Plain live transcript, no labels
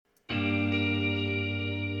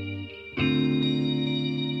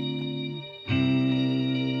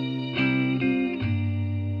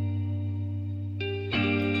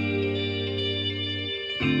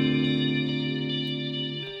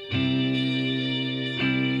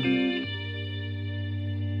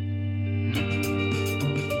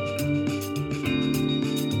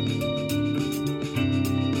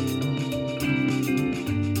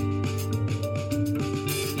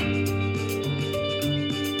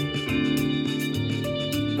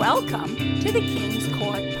Welcome to the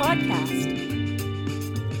Kingscourt Podcast.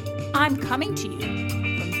 I'm coming to you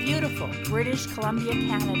from beautiful British Columbia,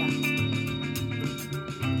 Canada.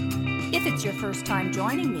 If it's your first time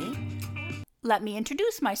joining me, let me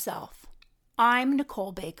introduce myself. I'm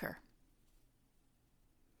Nicole Baker.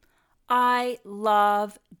 I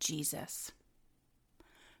love Jesus.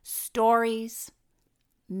 Stories,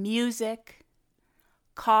 music,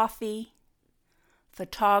 coffee,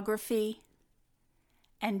 photography,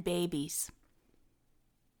 and babies.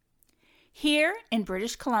 Here in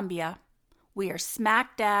British Columbia, we are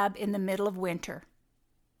smack dab in the middle of winter.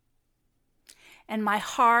 And my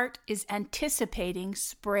heart is anticipating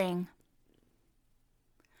spring.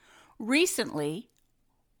 Recently,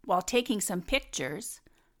 while taking some pictures,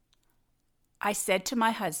 I said to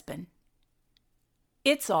my husband,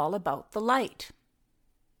 "It's all about the light."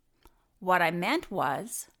 What I meant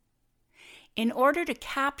was, in order to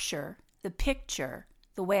capture the picture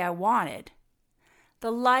the way I wanted,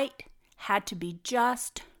 the light had to be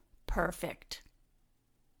just perfect.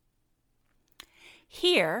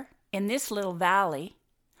 Here, in this little valley,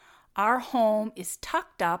 our home is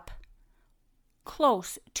tucked up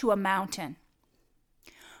close to a mountain.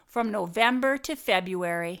 From November to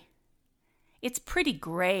February, it's pretty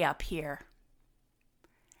gray up here.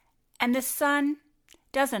 And the sun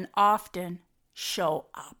doesn't often show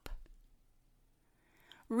up.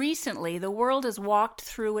 Recently, the world has walked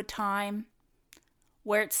through a time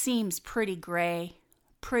where it seems pretty gray,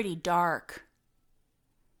 pretty dark.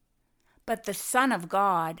 But the Son of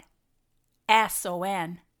God,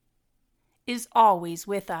 S-O-N, is always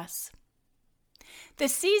with us. The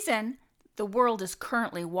season the world is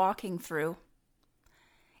currently walking through,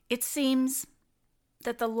 it seems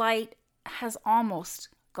that the light has almost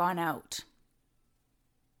gone out.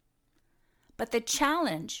 But the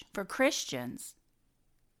challenge for Christians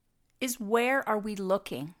is, where are we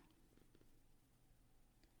looking?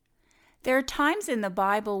 There are times in the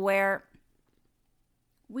Bible where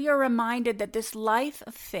we are reminded that this life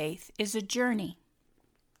of faith is a journey,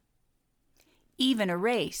 even a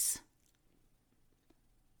race.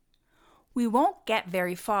 We won't get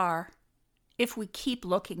very far if we keep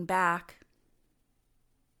looking back.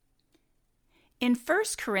 In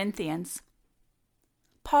 1 Corinthians,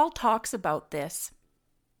 Paul talks about this.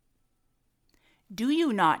 "Do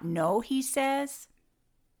you not know," he says,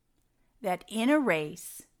 "that in a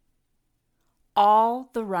race all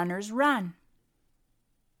the runners run,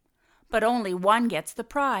 but only one gets the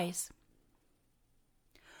prize?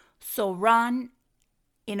 So run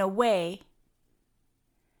in a way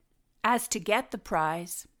as to get the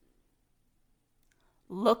prize.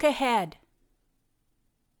 Look ahead.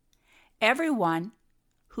 Everyone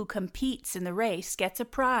who competes in the race gets a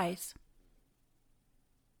prize.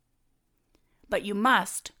 But you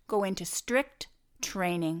must go into strict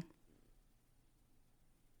training."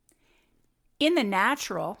 In the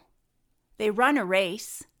natural, they run a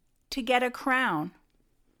race to get a crown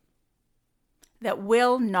that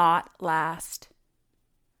will not last.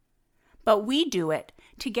 But we do it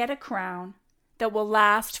to get a crown that will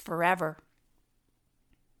last forever.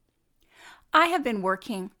 I have been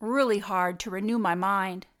working really hard to renew my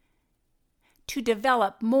mind, to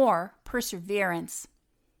develop more perseverance,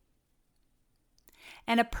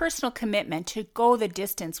 and a personal commitment to go the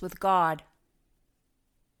distance with God.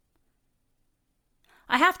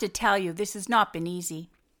 I have to tell you, this has not been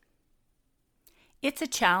easy. It's a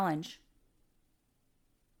challenge.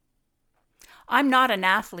 I'm not an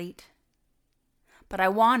athlete, but I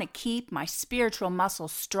want to keep my spiritual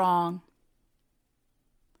muscles strong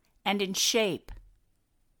and in shape.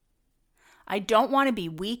 I don't want to be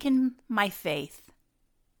weak in my faith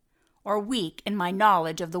or weak in my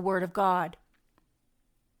knowledge of the Word of God.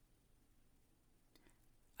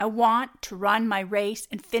 I want to run my race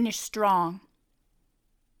and finish strong.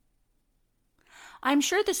 I'm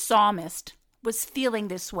sure the psalmist was feeling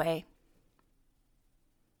this way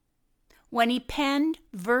when he penned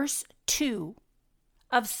verse 2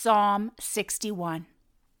 of Psalm 61.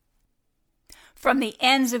 "From the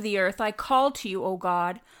ends of the earth I call to you, O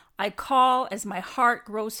God. I call as my heart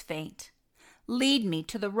grows faint. Lead me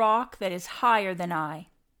to the rock that is higher than I.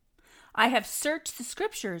 I have searched the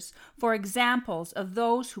scriptures for examples of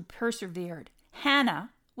those who persevered.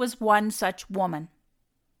 Hannah was one such woman.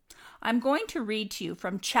 I'm going to read to you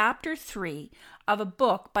from chapter 3 of a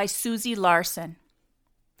book by Susie Larson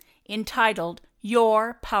entitled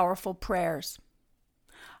Your Powerful Prayers.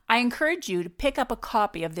 I encourage you to pick up a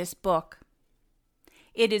copy of this book.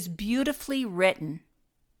 It is beautifully written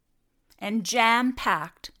and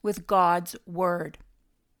jam-packed with God's Word.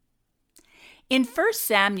 In 1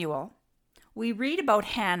 Samuel, we read about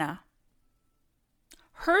Hannah.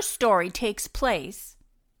 Her story takes place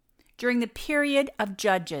during the period of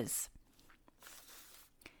Judges.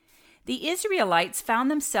 The Israelites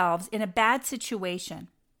found themselves in a bad situation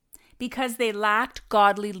because they lacked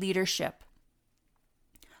godly leadership.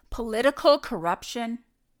 Political corruption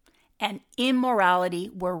and immorality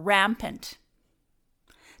were rampant.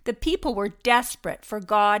 The people were desperate for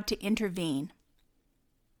God to intervene.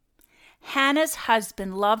 Hannah's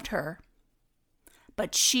husband loved her,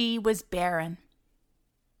 but she was barren.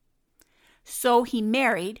 So he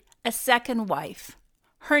married a second wife.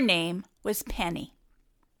 Her name was Penny.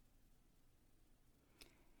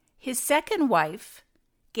 His second wife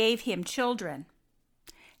gave him children.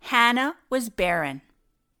 Hannah was barren.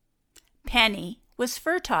 Penny was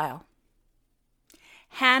fertile.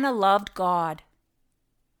 Hannah loved God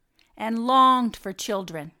and longed for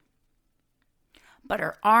children, but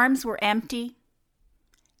her arms were empty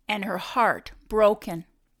and her heart broken.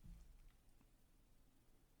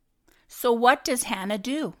 So what does Hannah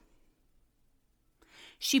do?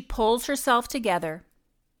 She pulls herself together,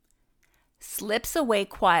 slips away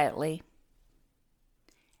quietly,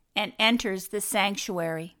 and enters the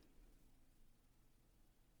sanctuary.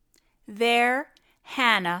 There,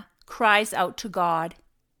 Hannah cries out to God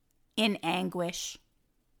in anguish.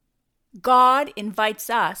 God invites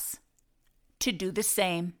us to do the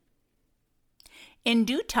same. In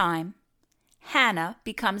due time, Hannah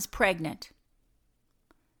becomes pregnant.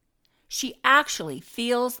 She actually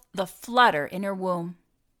feels the flutter in her womb.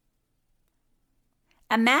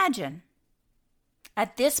 Imagine,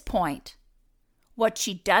 at this point, what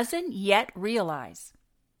she doesn't yet realize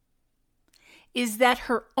is that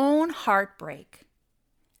her own heartbreak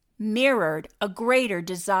mirrored a greater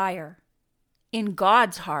desire in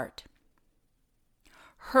God's heart.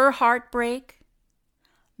 Her heartbreak,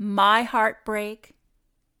 my heartbreak,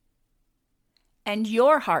 and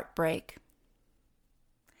your heartbreak,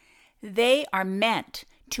 they are meant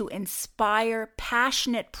to inspire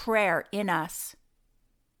passionate prayer in us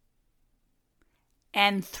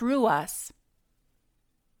and through us,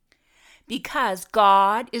 because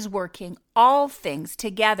God is working all things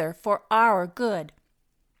together for our good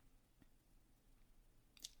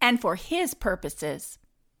and for His purposes.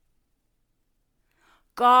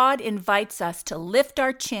 God invites us to lift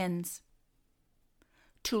our chins,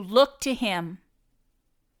 to look to Him,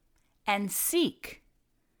 and seek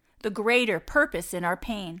the greater purpose in our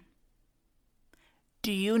pain.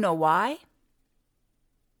 Do you know why?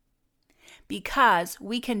 Because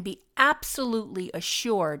we can be absolutely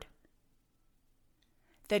assured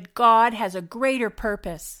that God has a greater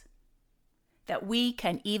purpose that we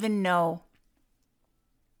can even know.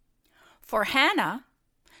 For Hannah,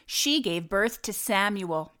 she gave birth to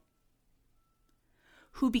Samuel,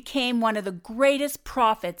 who became one of the greatest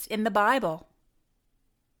prophets in the Bible.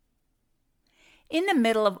 In the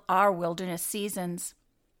middle of our wilderness seasons,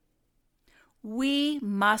 we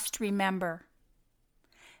must remember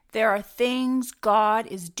there are things God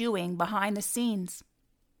is doing behind the scenes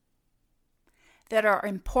that are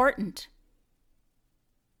important,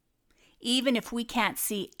 even if we can't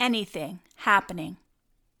see anything happening.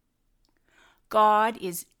 God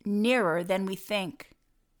is nearer than we think.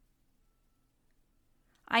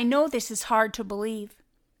 I know this is hard to believe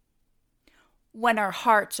when our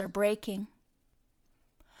hearts are breaking.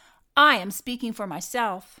 I am speaking for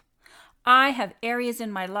myself. I have areas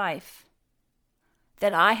in my life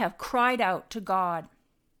that I have cried out to God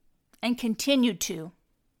and continue to.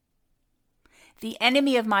 The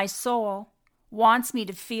enemy of my soul wants me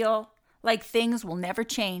to feel like things will never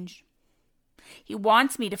change. He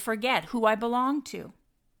wants me to forget who I belong to.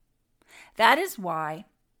 That is why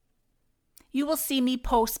you will see me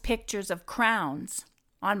post pictures of crowns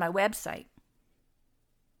on my website.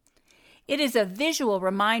 It is a visual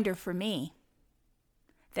reminder for me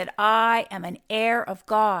that I am an heir of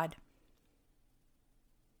God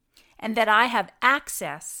and that I have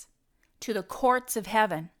access to the courts of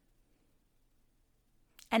heaven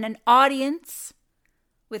and an audience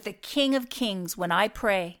with the King of Kings when I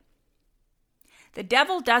pray. The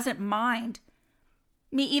devil doesn't mind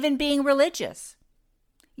me even being religious.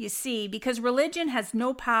 You see, because religion has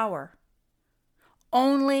no power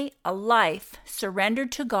Only a life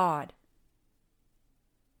surrendered to God,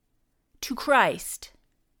 to Christ,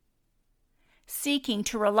 seeking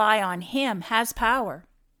to rely on Him has power.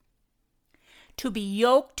 To be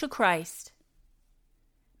yoked to Christ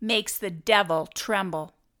makes the devil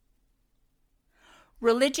tremble.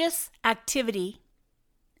 Religious activity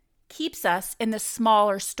keeps us in the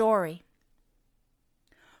smaller story,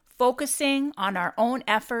 focusing on our own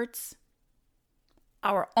efforts,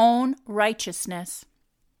 our own righteousness.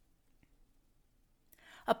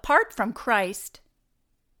 Apart from Christ,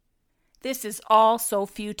 this is all so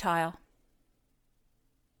futile.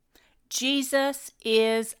 Jesus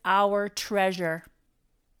is our treasure.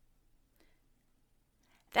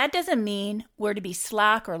 That doesn't mean we're to be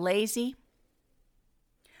slack or lazy,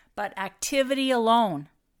 but activity alone,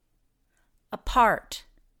 apart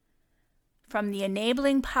from the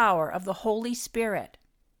enabling power of the Holy Spirit,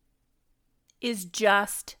 is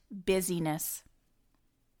just busyness.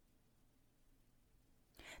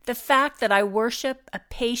 The fact that I worship a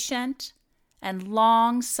patient and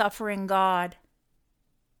long-suffering God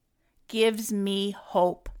gives me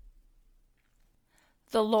hope.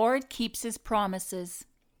 The Lord keeps His promises,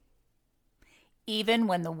 even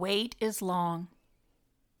when the wait is long.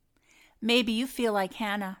 Maybe you feel like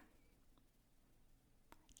Hannah,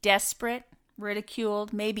 desperate,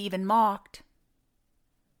 ridiculed, maybe even mocked.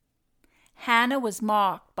 Hannah was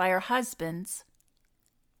mocked by her husband's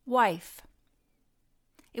wife.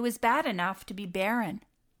 It was bad enough to be barren,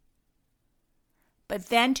 but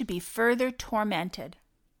then to be further tormented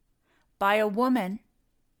by a woman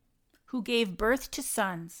who gave birth to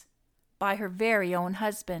sons by her very own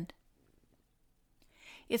husband.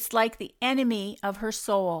 It's like the enemy of her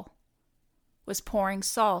soul was pouring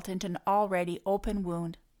salt into an already open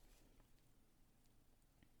wound.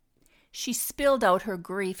 She spilled out her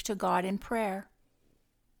grief to God in prayer,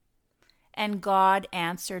 and God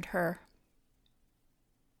answered her.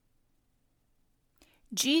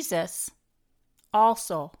 Jesus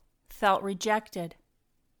also felt rejected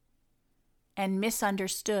and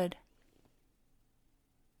misunderstood.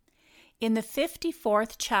 In the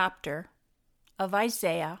 54th chapter of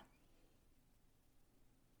Isaiah,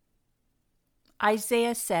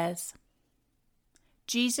 Isaiah says,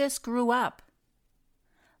 Jesus grew up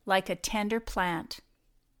like a tender plant,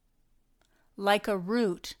 like a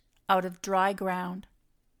root out of dry ground.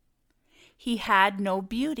 He had no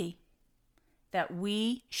beauty that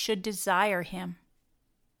we should desire him.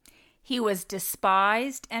 He was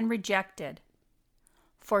despised and rejected,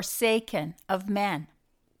 forsaken of men,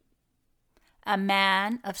 a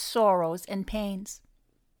man of sorrows and pains.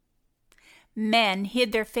 Men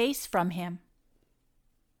hid their face from him.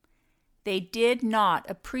 They did not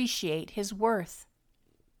appreciate his worth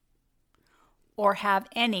or have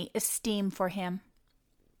any esteem for him.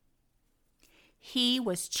 He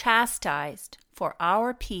was chastised for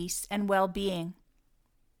our peace and well-being.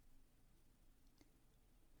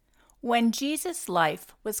 When Jesus'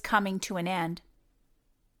 life was coming to an end,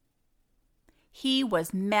 he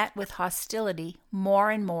was met with hostility more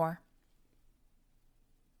and more.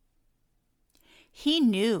 He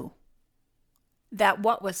knew that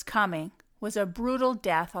what was coming was a brutal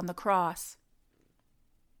death on the cross.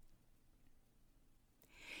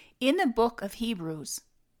 In the book of Hebrews,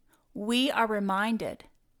 we are reminded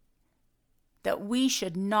that we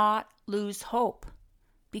should not lose hope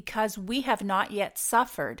because we have not yet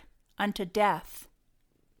suffered unto death.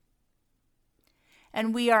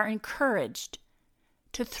 And we are encouraged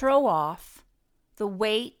to throw off the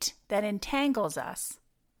weight that entangles us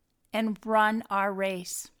and run our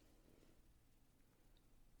race.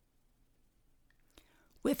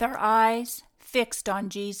 With our eyes fixed on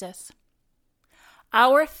Jesus,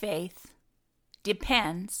 our faith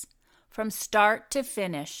depends from start to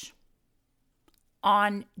finish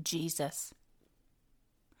on Jesus,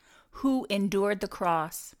 who endured the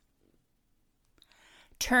cross,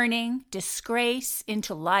 turning disgrace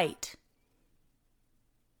into light.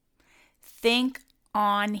 Think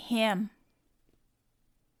on him,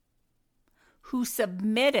 who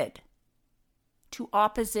submitted to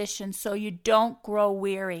opposition so you don't grow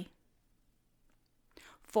weary.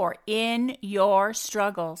 For in your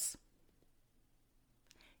struggles,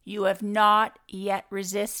 you have not yet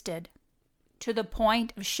resisted to the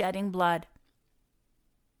point of shedding blood.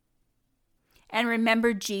 And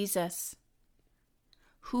remember Jesus,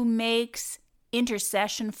 who makes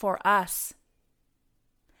intercession for us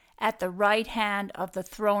at the right hand of the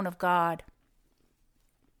throne of God.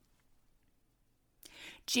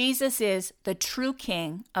 Jesus is the true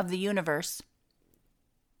King of the universe.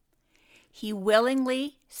 He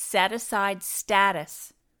willingly set aside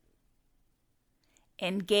status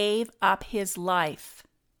and gave up his life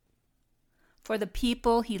for the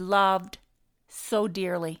people he loved so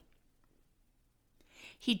dearly.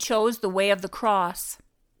 He chose the way of the cross,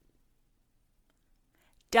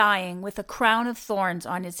 dying with a crown of thorns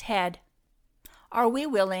on his head. Are we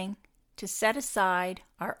willing to set aside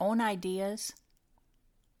our own ideas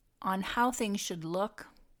on how things should look,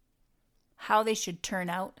 how they should turn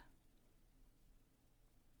out?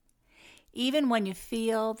 Even when you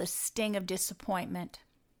feel the sting of disappointment.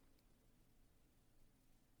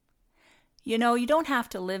 You know, you don't have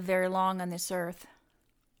to live very long on this earth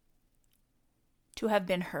to have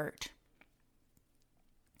been hurt,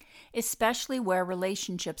 especially where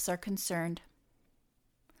relationships are concerned.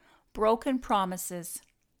 Broken promises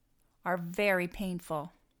are very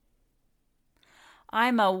painful.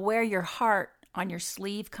 I'm a wear your heart on your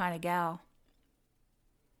sleeve kind of gal.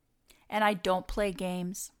 And I don't play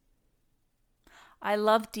games. I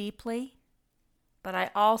love deeply, but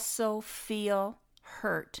I also feel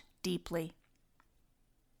hurt deeply.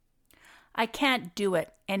 I can't do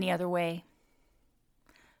it any other way.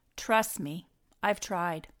 Trust me, I've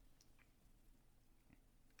tried.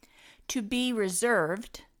 To be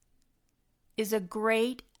reserved is a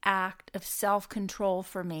great act of self-control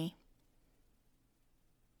for me.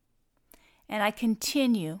 And I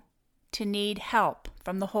continue to need help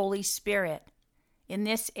from the Holy Spirit in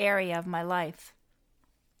this area of my life.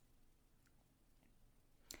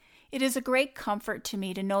 It is a great comfort to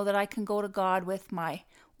me to know that I can go to God with my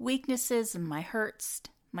weaknesses and my hurts,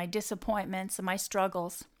 my disappointments and my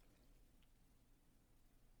struggles.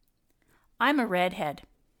 I'm a redhead.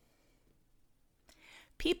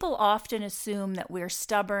 People often assume that we're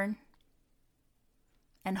stubborn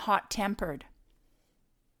and hot-tempered.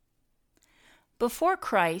 Before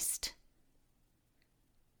Christ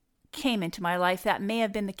came into my life, that may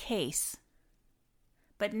have been the case,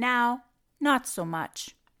 but now, not so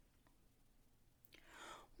much.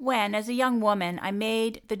 When, as a young woman, I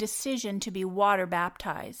made the decision to be water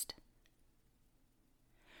baptized,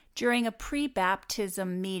 during a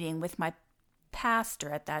pre-baptism meeting with my pastor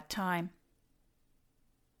at that time,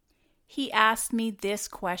 he asked me this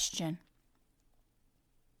question: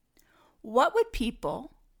 what would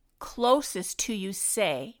people closest to you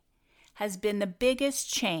say has been the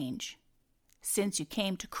biggest change since you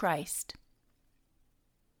came to Christ?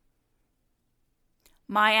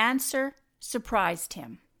 My answer surprised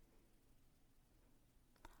him.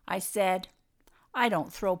 I said, I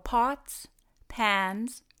don't throw pots,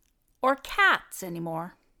 pans, or cats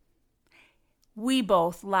anymore. We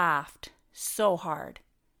both laughed so hard.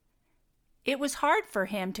 It was hard for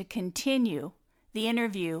him to continue the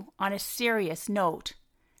interview on a serious note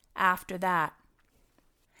after that.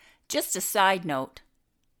 Just a side note,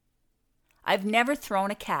 I've never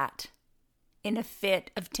thrown a cat in a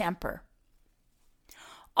fit of temper.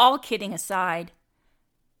 All kidding aside,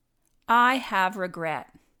 I have regret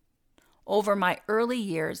over my early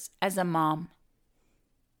years as a mom.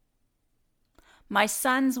 My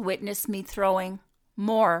sons witnessed me throwing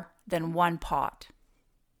more than one pot.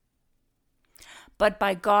 But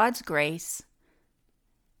by God's grace,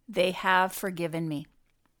 they have forgiven me.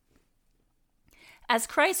 As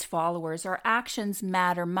Christ followers, our actions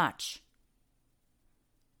matter much.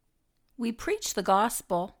 We preach the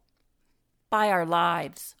gospel by our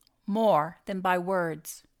lives more than by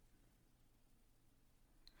words.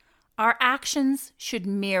 Our actions should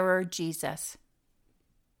mirror Jesus.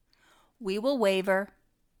 We will waver,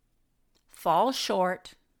 fall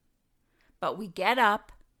short, but we get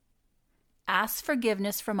up, ask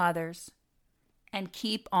forgiveness from others, and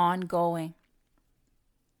keep on going.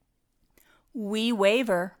 We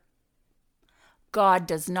waver. God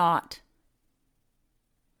does not.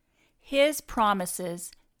 His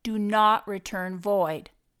promises do not return void.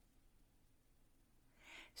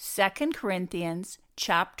 2 Corinthians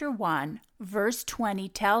chapter 1, verse 20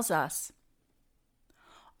 tells us,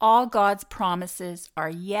 all God's promises are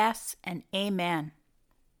yes and amen.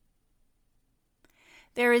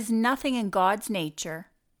 There is nothing in God's nature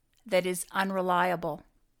that is unreliable.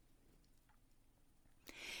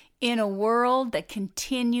 In a world that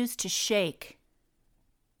continues to shake,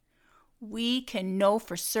 we can know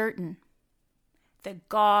for certain that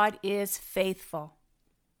God is faithful,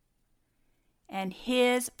 and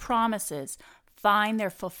His promises find their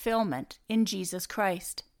fulfillment in Jesus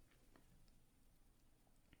Christ.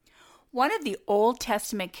 One of the Old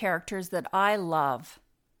Testament characters that I love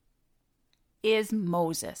is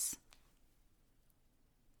Moses.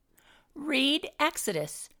 Read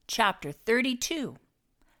Exodus chapter 32,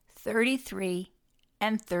 33,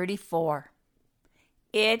 and 34.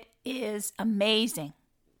 It is amazing.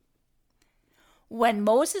 When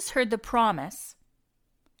Moses heard the promise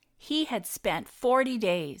he had spent 40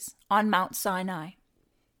 days on Mount Sinai.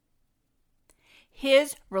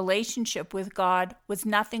 His relationship with God was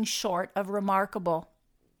nothing short of remarkable.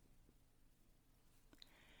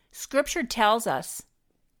 Scripture tells us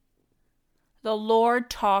the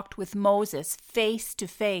Lord talked with Moses face to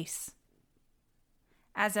face,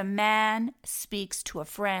 as a man speaks to a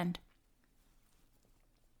friend.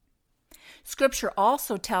 Scripture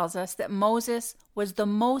also tells us that Moses was the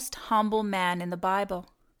most humble man in the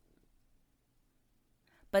Bible.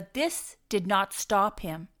 But this did not stop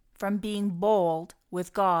him from being bold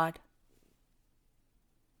with God.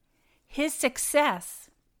 His success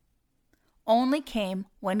only came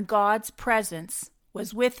when God's presence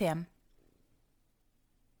was with him.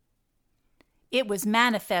 It was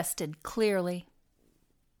manifested clearly,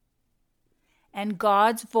 and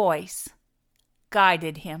God's voice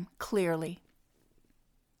guided him clearly.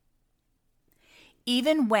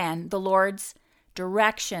 Even when the Lord's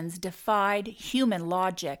directions defied human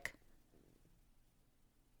logic,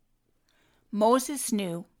 Moses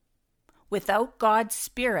knew without God's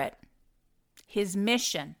Spirit, his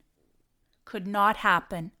mission could not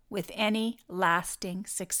happen with any lasting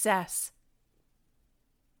success.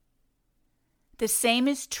 The same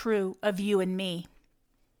is true of you and me.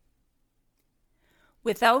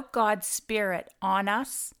 Without God's Spirit on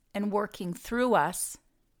us and working through us,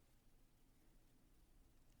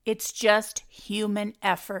 it's just human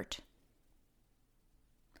effort.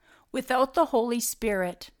 Without the Holy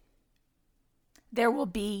Spirit, there will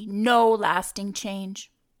be no lasting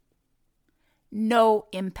change, no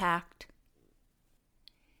impact.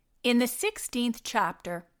 In the 16th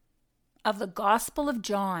chapter of the Gospel of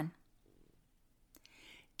John,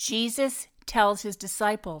 Jesus tells his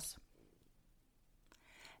disciples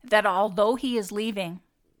that although he is leaving,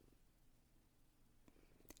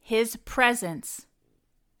 his presence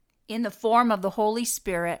in the form of the Holy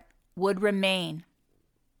Spirit would remain,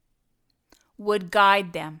 would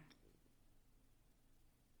guide them.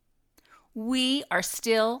 We are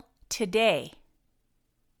still today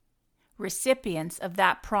recipients of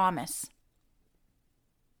that promise.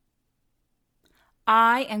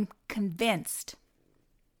 I am convinced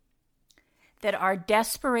that our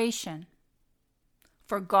desperation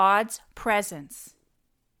for God's presence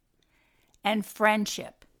and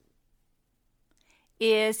friendship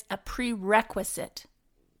is a prerequisite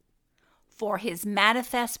for his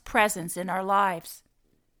manifest presence in our lives.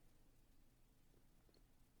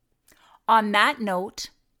 On that note,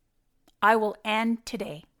 I will end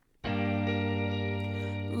today.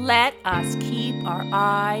 Let us keep our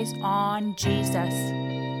eyes on Jesus.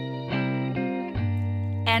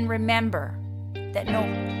 And remember that no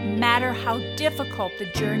matter how difficult the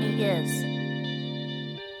journey is,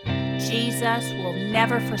 Jesus will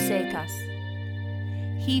never forsake us.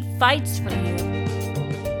 He fights for you.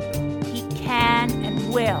 He can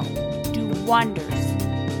and will do wonders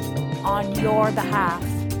on your behalf.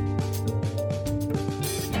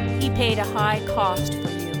 He paid a high cost for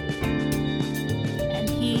you, and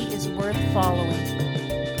he is worth following.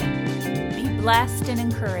 Be blessed and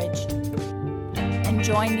encouraged, and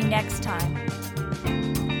join me next time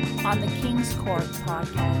on the Kingscourt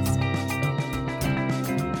Podcast.